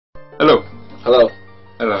Hello. Hello.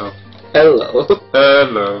 Hello. Hello.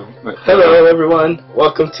 Hello. Hello everyone.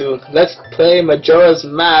 Welcome to Let's Play Majora's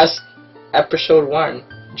Mask Episode 1.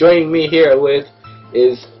 Joining me here with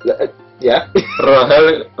is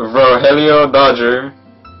RogerDodger.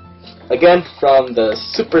 Again from the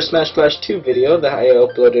Super Smash Bros. 2 video that I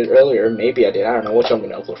uploaded earlier. Maybe I did. I don't know which one I'm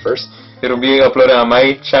gonna upload first. It'll be uploaded on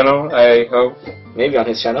my channel, I hope. Maybe on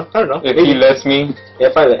his channel. I don't know. If Maybe. he lets me.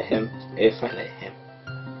 If I let him.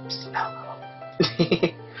 No.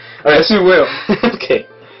 Yes, you will. Okay.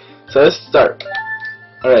 So let's start.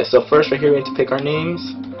 Alright, so first right here we need to pick our names.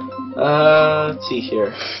 Let's see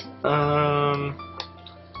here.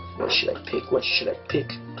 What should I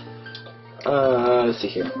pick? Let's see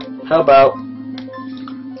here. How about...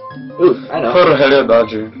 Ooh, I know.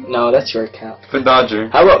 RogerDodger. No, that's your account. For Dodger.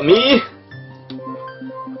 How about me?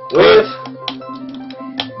 With...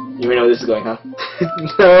 You may know where this is going, huh?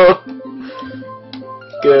 No.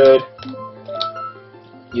 Good.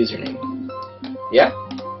 Username. Yeah?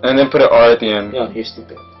 And then put an R at the end. No, you're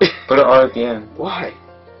stupid. Put an R at the end. Why?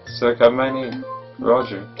 So I have my name.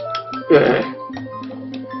 Roger. Ugh.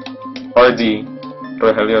 RD.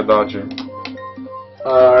 RogerDodger.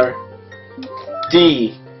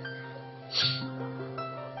 D.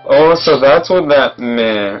 Oh, so that's what that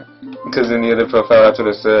meant. Because in the other profile, that's what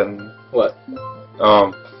it said. What?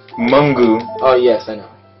 Mungu. Oh, yes, I know.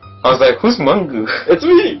 I was like, who's Mungu? It's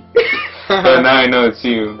me! But now I know it's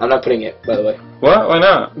you. I'm not putting it, by the way. What? Why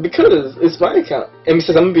not? Because it's my account. And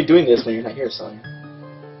besides, I'm going to be doing this when you're not here, so...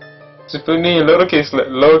 Just put me in lowercase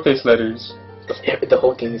letters. The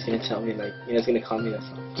whole game is going to tell me, like, you know, it's going to call me that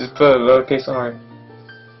song. Just put a lowercase R.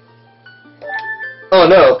 Oh,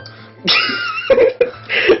 no!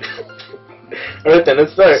 Alright then,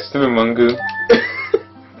 let's start. Stupid Mungu.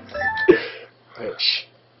 Alright, shh.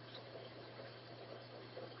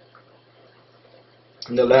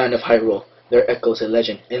 In the land of Hyrule, there echoes a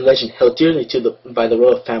legend held dearly by the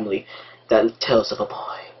royal family that tells of a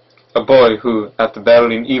boy. A boy who, after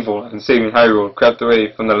battling evil and saving Hyrule, crept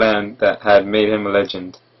away from the land that had made him a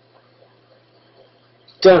legend.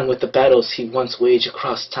 Done with the battles he once waged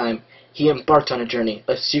across time, he embarked on a journey,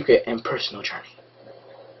 a secret and personal journey.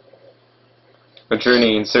 A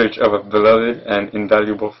journey in search of a beloved and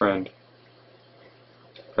invaluable friend.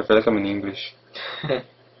 I feel like I'm in English.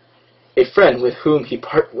 A friend with whom he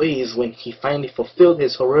part ways when he finally fulfilled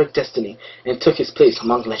his heroic destiny and took his place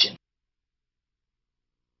among legends.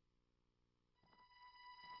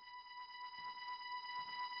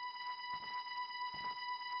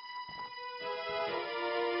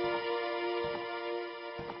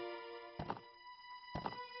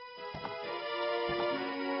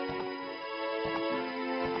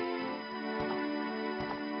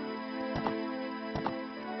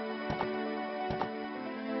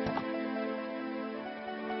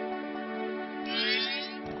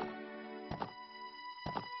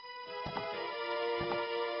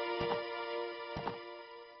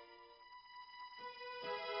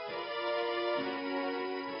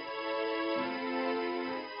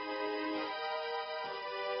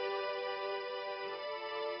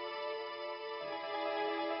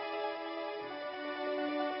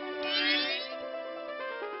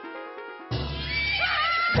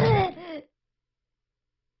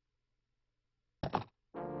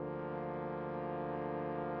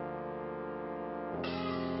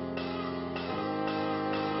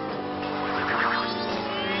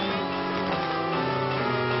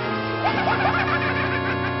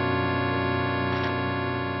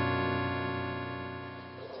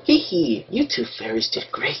 Hee, you two fairies did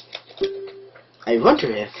great. I wonder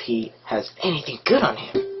if he has anything good on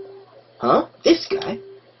him. Huh? This guy?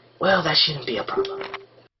 Well, that shouldn't be a problem.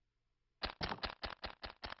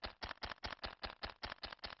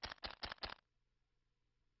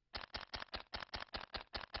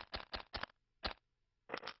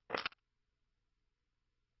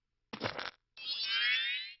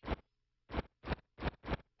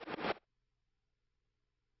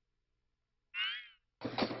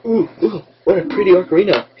 Ooh, what a pretty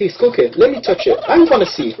ocarina. Hey, Skull Kid, let me touch it. I want to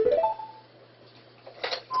see.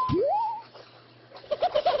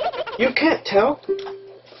 You can't tell.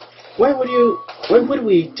 Why would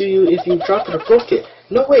we do you if you drop it or broke it?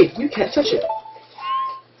 No way, you can't touch it.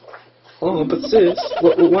 Oh, but sis,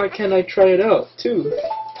 why can't I try it out, too?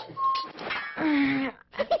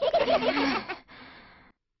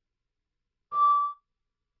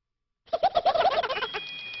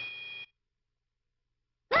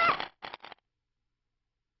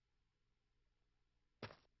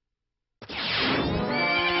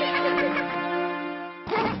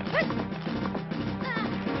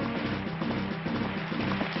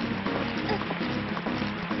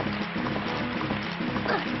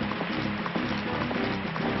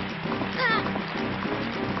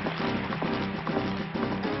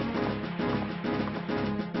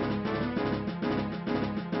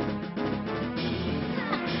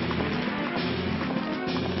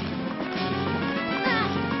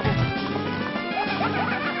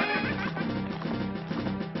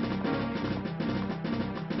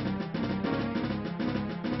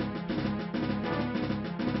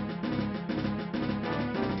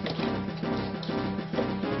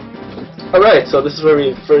 Alright, so this is where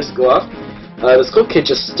we first go off. The Skull Kid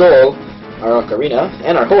just stole our ocarina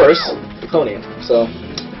and our horse, the pony. So,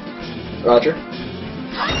 Roger.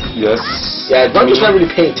 Yes. Yeah, Roger's not really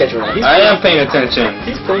paying attention right now. I am paying attention.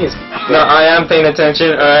 He's playing his... No, I am paying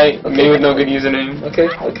attention, alright? Okay. Me with no good username. Okay,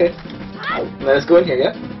 okay. Let's go in here,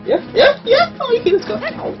 yeah? Yeah? Oh, okay, let's go.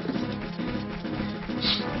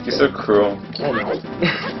 You're so cruel. I know.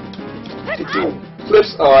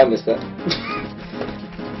 Flips. Oh, I missed that.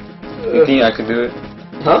 You think I could do it?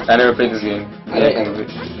 Huh? I never played this game. I didn't. can do it.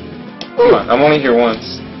 Come on, I'm only here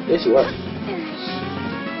once. Yes, you are.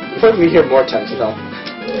 You'll probably be here more times, you know.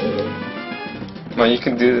 Come on, you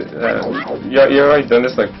can do you already done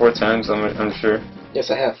this like 4 times, I'm sure. Yes,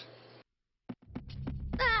 I have.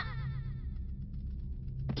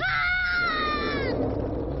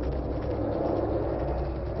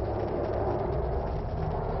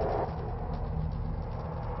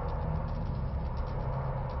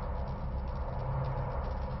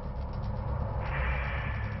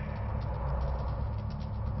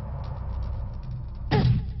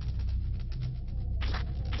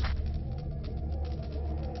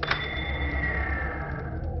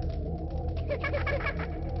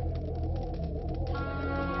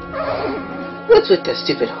 What's with that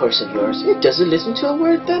stupid horse of yours? It doesn't listen to a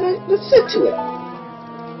word that's said to it.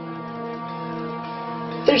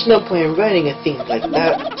 There's no point in riding a thing like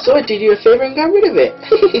that, so I did you a favor and got rid of it.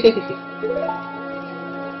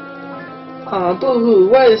 Aw, boo-hoo,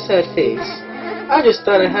 why the sad face? I just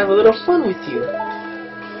thought I'd have a little fun with you.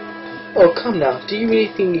 Oh, come now, do you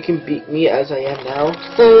really think you can beat me as I am now,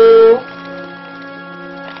 fool?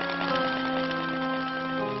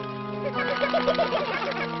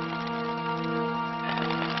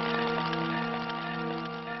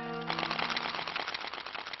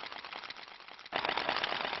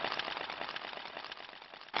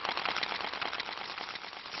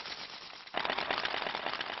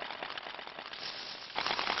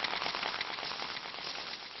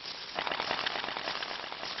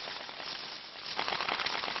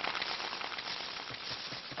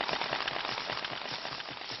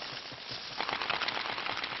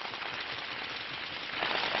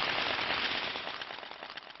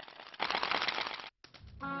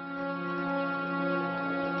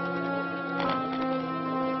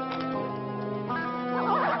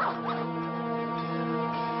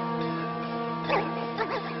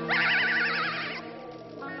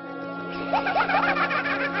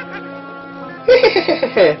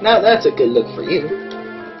 Now that's a good look for you.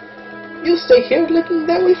 You'll stay here looking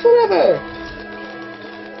that way forever.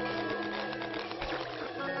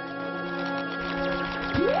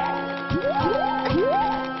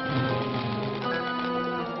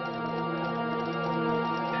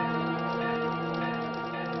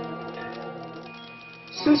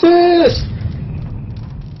 Scissors!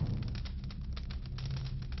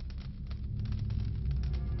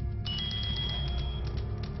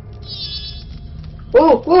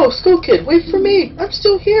 Whoa, Skull Kid, wait for me! I'm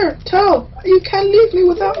still here! Tell! You can't leave me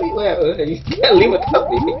without me! Well, you can't leave without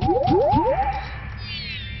me!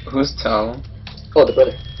 Who's Tal? Oh, the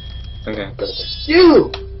brother. Okay. Brother.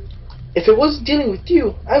 You! If it wasn't dealing with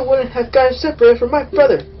you, I wouldn't have gotten separated from my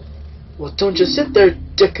brother! Well, don't just sit there,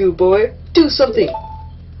 Deku boy! Do something!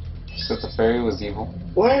 So the fairy was evil?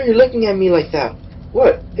 Why are you looking at me like that?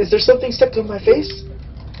 What? Is there something stuck on my face?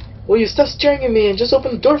 Will you stop staring at me and just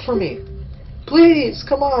open the door for me? Please,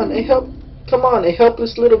 come on, a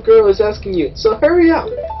helpless little girl is asking you, so hurry up!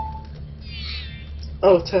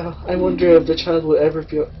 Oh, Tal, I wonder if the child will ever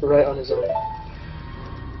be right on his own.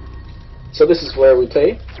 So this is where we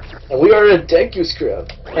play, and we are a Deku Shrub.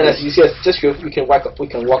 And as you see, as Deku, we can walk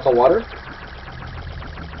on water.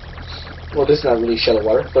 Well, this is not really shallow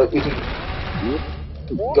water, but we can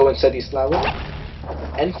go inside these lava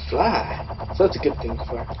and fly. So that's a good thing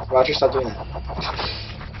for Roger. Stop doing that.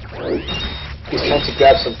 He's trying to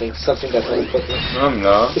grab something that's not important. No, I'm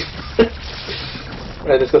not.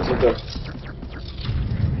 Alright, let's go to the door.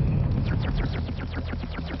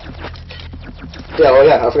 Yeah, oh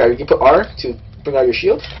yeah, I forgot. You can put R to bring out your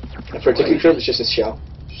shield, and for Deku Shrub, it's just a shell.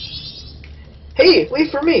 Hey,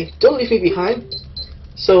 wait for me! Don't leave me behind.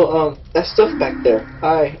 So, that stuff back there,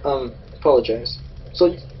 I apologize.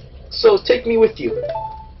 So take me with you.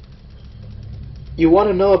 You want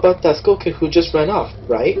to know about that Skull Kid who just ran off,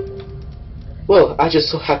 right? Well, I just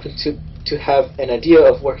so happen to have an idea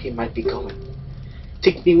of where he might be going.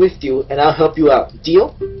 Take me with you, and I'll help you out.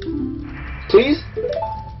 Deal? Please?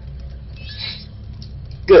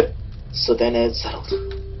 Good. So then it's settled.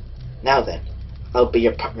 Now then, I'll be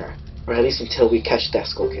your partner, or at least until we catch that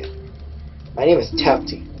Skull Kid. My name is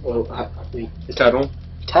Tafty. Well, Tattle?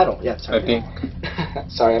 Tattle, yeah, I sorry. think.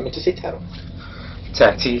 Sorry, I meant to say tattle.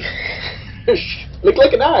 Tatty. Look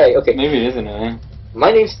like an eye. Okay. Maybe it is an eye.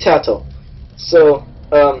 My name's Tattle. So,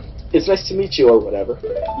 it's nice to meet you or whatever.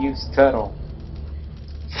 Use turtle.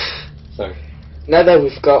 Sorry. Now that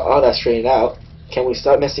we've got all that straightened out, can we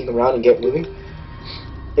start messing around and get moving?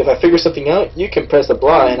 If I figure something out, you can press the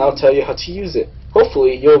blah and I'll tell you how to use it.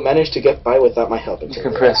 Hopefully, you'll manage to get by without my help. You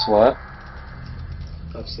can press what?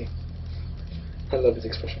 Obviously. I love his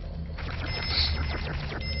expression.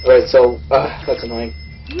 Alright, so, that's annoying.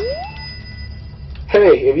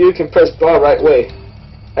 Hey, if you can press blah right way,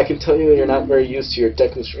 I can tell you you're not very used to your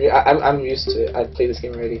Deku Shrub. I'm used to it. I played this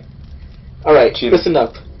game already. Alright, listen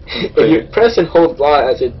up. If you press and hold blah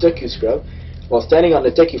as a Deku Shrub, while standing on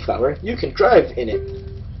the Deku flower, you can drive in it.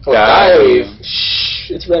 Or dive.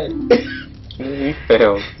 Shh, it's red. You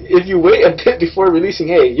failed. If you wait a bit before releasing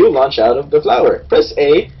A, you'll launch out of the flower. Press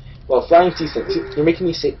A while flying decent. You're making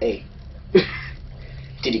me say A.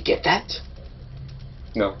 Did you get that?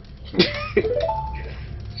 No.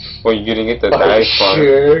 Well, you didn't get the dive part.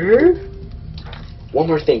 Sure. One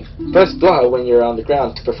more thing. Press blah when you're on the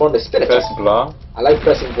ground to perform the spin attack. Press blah? I like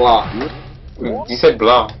pressing blah. You said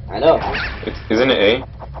blah. I know. Isn't it A?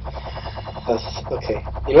 That's okay.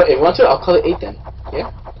 You know what? If you want to, I'll call it 8 then.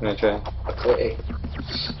 Yeah? Can I try? I'll call it 8.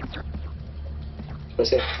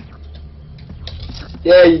 Press A.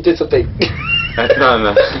 Yeah, you did something. That's not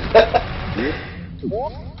enough.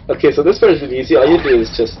 Okay, so this part is really easy. All you do is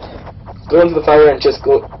just go into the flower and just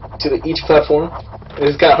go to each platform. And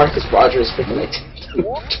it's kind of hard because Roger is freaking like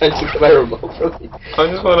trying to get my remote from me. I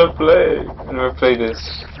just want to play. I never played this.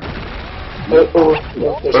 No,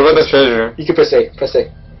 what about the treasure? You can press A. Press A.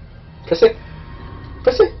 Press A.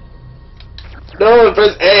 Press A. No,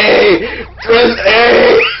 press A. Press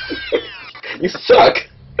A. You suck.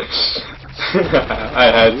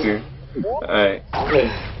 I had to. Alright.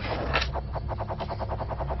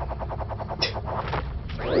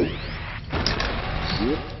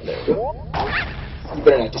 There we go. You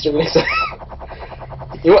better not disturb me next time.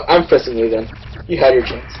 You know what? I'm pressing A then. You had your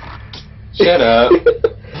chance. Shut up.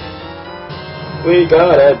 We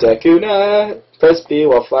got a Deku Nut. Press B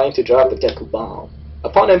while flying to drop the Deku Bomb.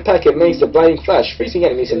 Upon impact, it makes a blinding flash, freezing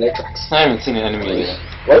enemies in their tracks. I haven't seen an enemy yet.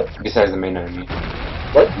 What? Besides the main enemy.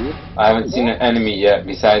 What? I haven't seen an enemy yet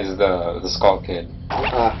besides the Skull Kid.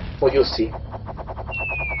 Well, you'll see.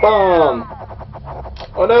 Bomb!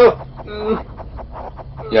 Oh no!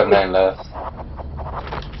 You have 9 left.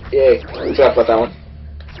 Yay. I forgot about that one.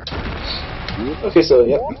 Okay, so,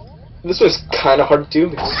 yep. This one's kind of hard to do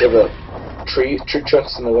because of a tree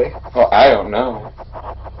trunks in the way. Oh, I don't know.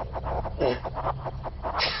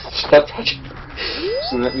 Shut up, Roger.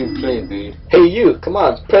 So let me play, dude. Hey, you, come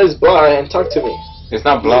on, press blah and talk to me. It's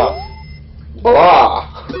not blah.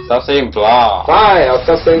 Blah. Stop saying blah. Fine, I'll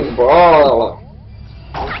stop saying blah.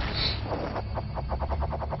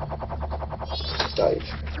 Dive.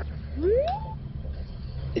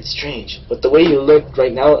 It's strange, but the way you look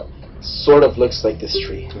right now sort of looks like this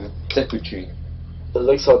tree. Deku tree. It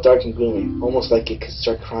looks all dark and gloomy, almost like it could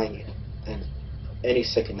start crying and any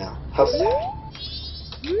second now. How sad.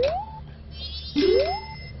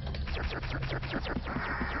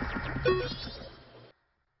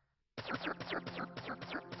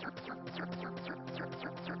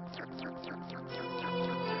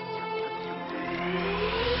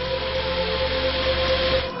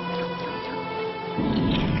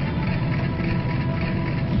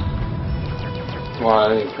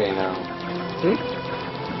 Well, let me play now.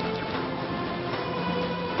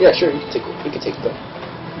 Yeah, sure, you can take it though.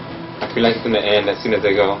 I feel like it's gonna end as soon as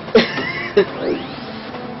I go.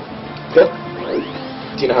 Go.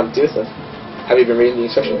 Do you know how to do this? Have you been reading the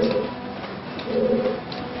instructions?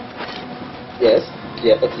 Yes.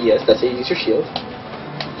 Yeah. Okay, yes. That's how you use your shield.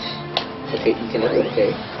 Okay. You can.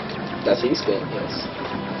 Okay. That's how you spin. Yes.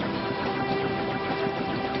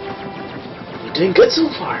 You're doing good so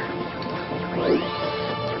far.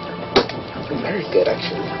 Very good,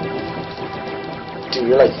 actually. Dude,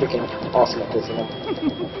 you're like freaking awesome at this, you know?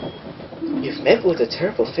 You've met with a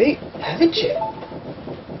terrible fate, haven't you?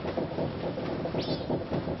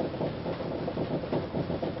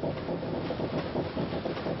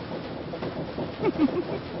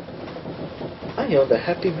 I am the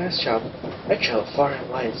happy mask shop. I travel far and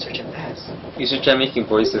wide in search of masks. You should try making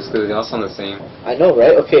voices because they all sound the same. I know,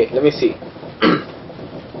 right? Okay, let me see.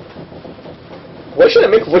 Why should I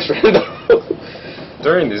make a voice for him though?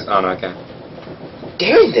 During this, oh no, I can't.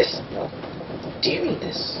 During this. No. During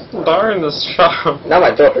this. During this shop. Now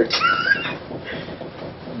my throat hurts.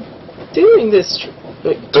 During this.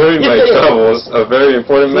 During my travels, a very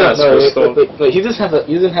important mask was stolen. Wait, he doesn't have a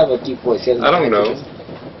deep voice. He has I don't know.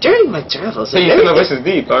 During my travels, Hey, you think my voice is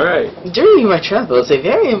deep, alright. During my travels, a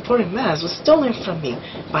very important mask was stolen from me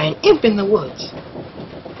by an imp in the woods.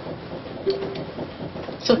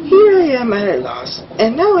 So here I am at a loss,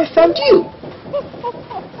 and now I found you.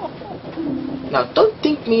 Now don't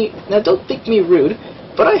think me rude,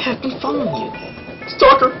 but I have been following you.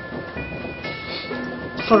 Stalker!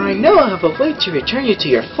 For I know I have a way to return you to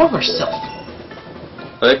your former self.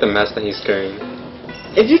 I like the mask that he's carrying.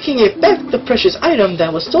 If you can get back the precious item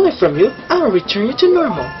that was stolen from you, I will return you to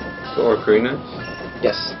normal. Or Karina?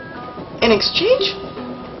 Yes. In exchange,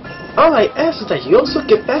 all I ask is that you also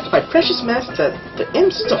get back my precious mask that the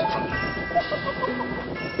imp stole from me.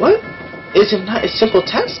 What? Is it not a simple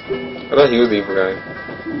task? I thought he was the evil guy.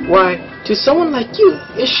 Why, to someone like you,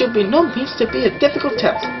 it should be no means to be a difficult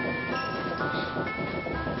task.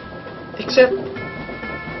 Except,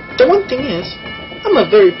 the one thing is, I'm a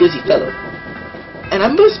very busy fellow, and I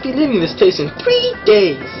must be leaving this place in 3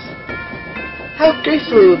 days. How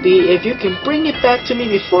grateful it would be if you can bring it back to me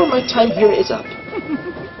before my time here is up.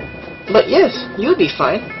 But yes, you'll be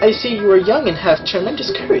fine. I see you are young and have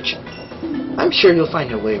tremendous courage. I'm sure you'll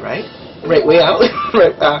find a way, right? Right way out?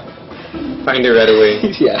 Right, Find it right away.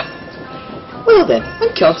 yeah. Well then,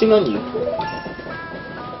 I'm counting on you.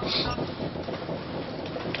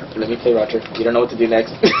 Let me play Roger. You don't know what to do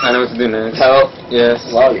next. I know what to do next. Help. Yes.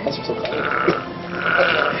 Wow, your hands are so cold.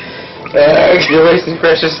 You're wasting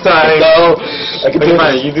precious time. No. I can do Okay,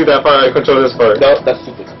 fine, you do that part, I control this part. No, that's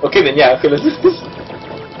stupid. Okay then, yeah, okay, let's do this.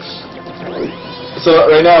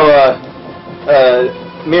 So right now,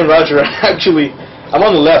 me and Roger are actually, I'm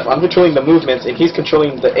on the left, I'm controlling the movements, and he's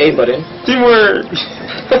controlling the A button. Teamwork!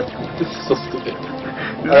 This is so stupid.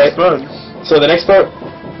 This is fun. So the next part,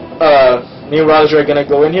 me and Roger are gonna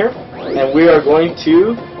go in here, and we are going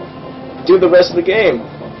to do the rest of the game.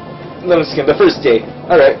 No, I'm just kidding, the first day.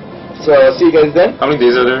 Alright, so I'll see you guys then. How many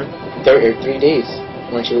days are there? There are 3 days.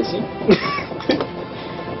 Want you to see?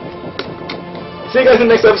 See you guys in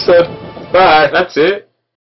the next episode. Bye. That's it.